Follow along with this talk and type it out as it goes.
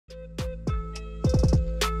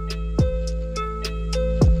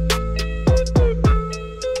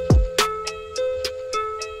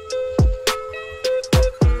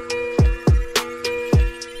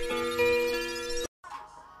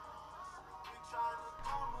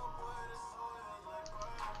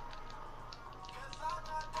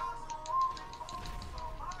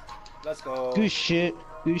Let's go. Good shit.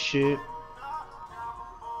 Good shit.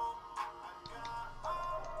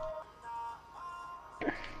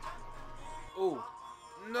 Ooh.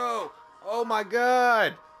 No. Oh my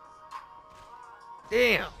god.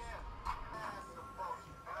 Damn.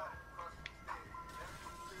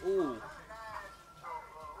 Ooh.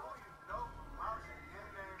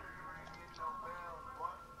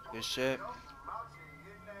 Good shit.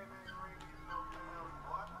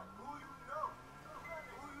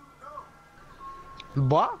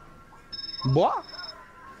 Boy. Boy.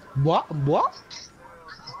 Boy. Boy.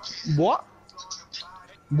 Boy.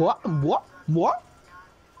 Boy. Boy. Boy.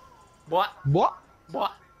 What? Boy.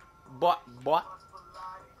 What? What? What? What?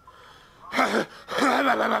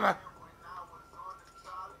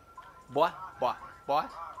 What? What? What?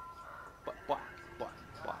 What? What?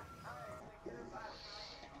 What?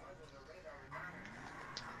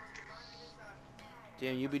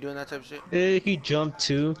 Damn, you be doing that type of shit? He jumped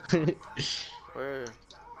too. Where?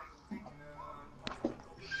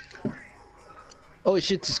 Oh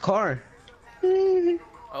shit, his car.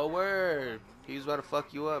 Oh, word. He was about to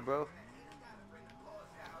fuck you up, bro.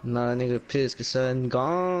 Nah, nigga pissed cause I'm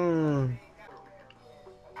gone.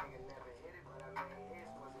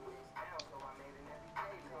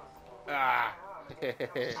 Ah.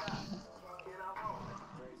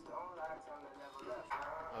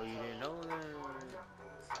 Oh, you didn't know that?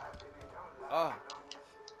 Oh,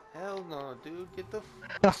 hell no, dude. Get the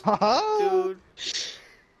dude.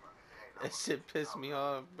 That shit pissed me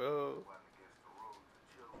off, bro.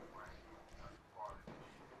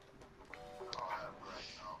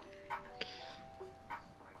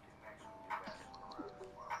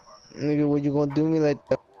 Nigga, what you gonna do me like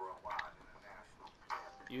that?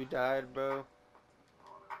 You died, bro.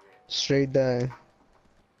 Straight die.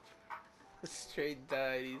 Straight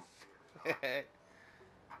died. He's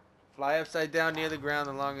fly upside down near the ground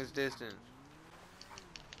the longest distance.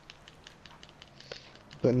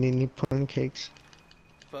 Panini pancakes.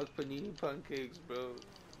 Fuck panini pancakes, bro.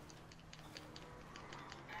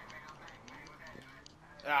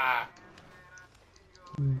 Ah.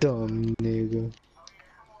 Dumb nigga.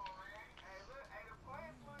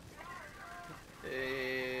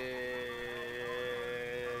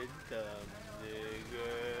 Dumb nigga.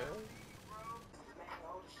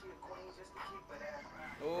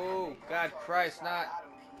 Oh, God Christ, not.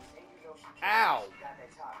 Ow.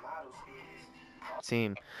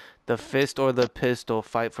 Team. The fist or the pistol,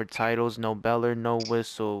 fight for titles, no bell or no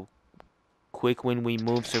whistle. Quick when we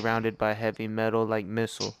move, surrounded by heavy metal like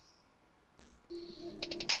missile.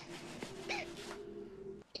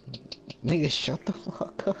 Nigga, shut the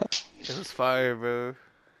fuck up. It was fire, bro.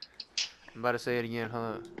 I'm about to say it again,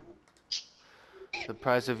 huh? The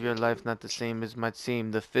price of your life not the same as my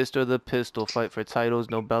team. The fist or the pistol, fight for titles,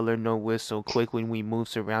 no bell or no whistle. Quick when we move,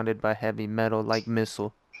 surrounded by heavy metal like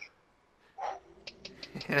missile.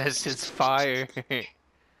 That shit's fire.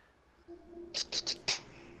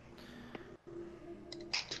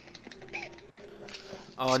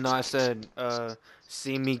 Oh no, I said,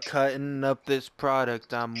 see me cutting up this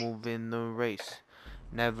product, I'm moving the race.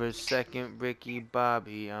 Never second Ricky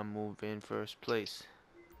Bobby, I'm moving first place.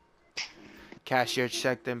 Cashier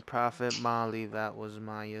check then profit Molly, that was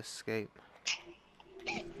my escape.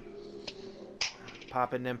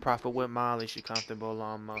 Popping in profit with Molly, she comfortable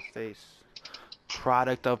on my face.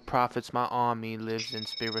 Product of profits, my army lives in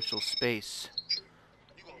spiritual space.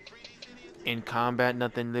 In combat,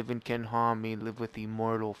 nothing living can harm me, live with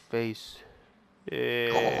immortal face.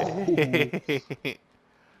 Oh.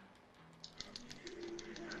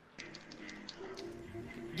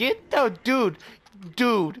 Get the dude.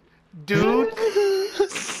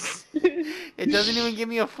 It doesn't even give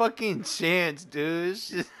me a fucking chance, dude. It's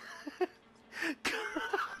just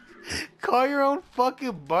call your own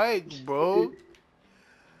fucking bike, bro.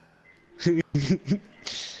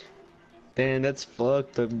 Damn, that's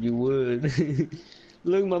fucked up, you would.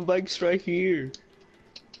 Look, my bike's right here.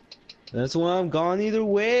 That's why I'm gone either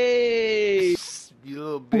way. You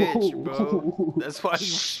little bitch, bro. That's why you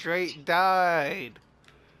straight died.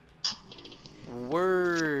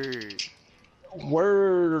 Word.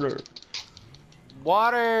 Word.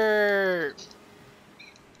 Water.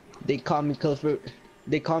 They call me Clifford.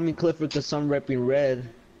 They call me Clifford because I'm repping red.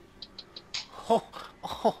 Oh,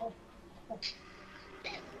 oh.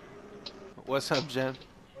 What's up, Jen?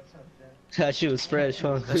 That shit was fresh,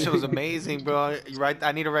 huh? That shit was amazing, bro.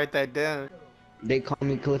 I need to write that down. They call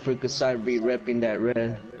me Clifford because I be repping that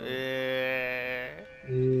red. Yeah.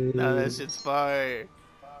 No, that shit's fire.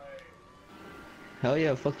 Hell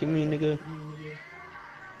yeah, fuck you mean, nigga.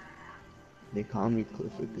 They call me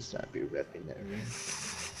Clifford because I be repping that red.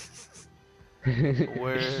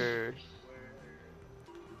 Word.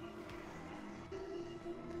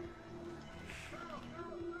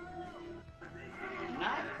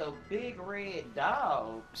 Not the big red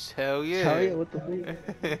dog. Hell Hell yeah. yeah, what the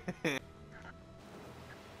fuck?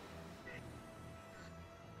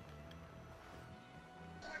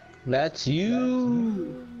 That's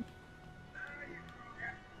you.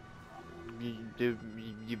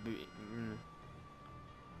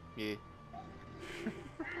 Yeah.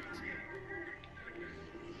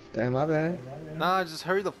 Damn, my bad. Nah, just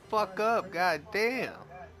hurry the fuck up. God damn.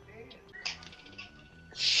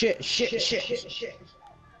 Shit, shit, shit.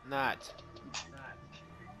 Not.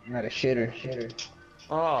 Not a shitter.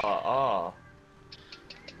 Oh,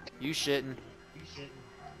 You shitting.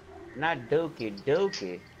 not Dookie,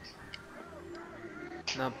 Dookie.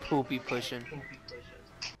 Not poopy pushing.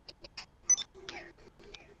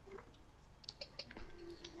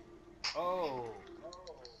 Oh.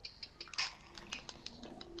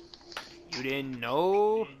 You didn't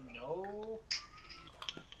know?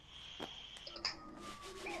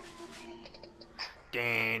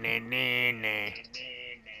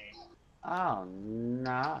 Oh,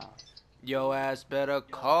 no. Yo ass better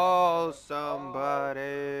call somebody.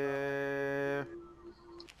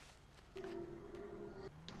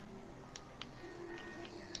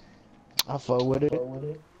 I fuck with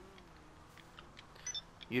it.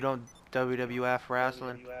 You don't WWF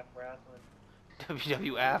wrestling?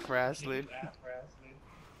 WWF wrestling?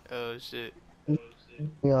 Oh shit.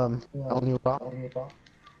 Only Raw.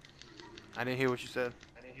 I didn't hear what you said.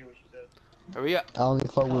 Hurry up. I only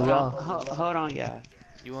fuck with Hold Raw. on, hold on, y'all.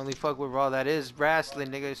 You only fuck with Raw. That is wrestling,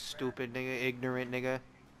 nigga. Stupid nigga. Ignorant nigga.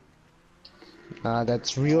 Nah,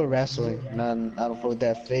 that's real wrestling. Nah, I don't fuck with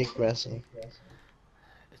that fake wrestling.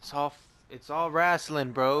 It's all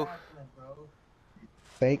wrestling, bro.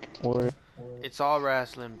 Fake or It's all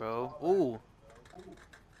wrestling, bro. Ooh.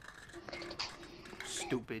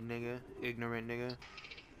 Stupid nigga. Ignorant nigga.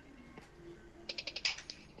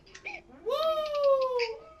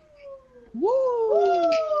 woo.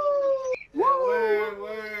 Word.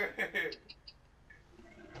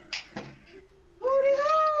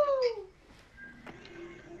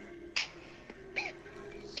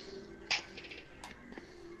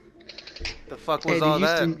 The fuck was Hey, all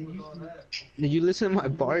that? Did you listen to my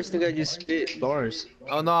bars? I think I just spit bars.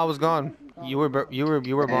 Oh no, I was gone. You were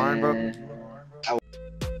barring, bro.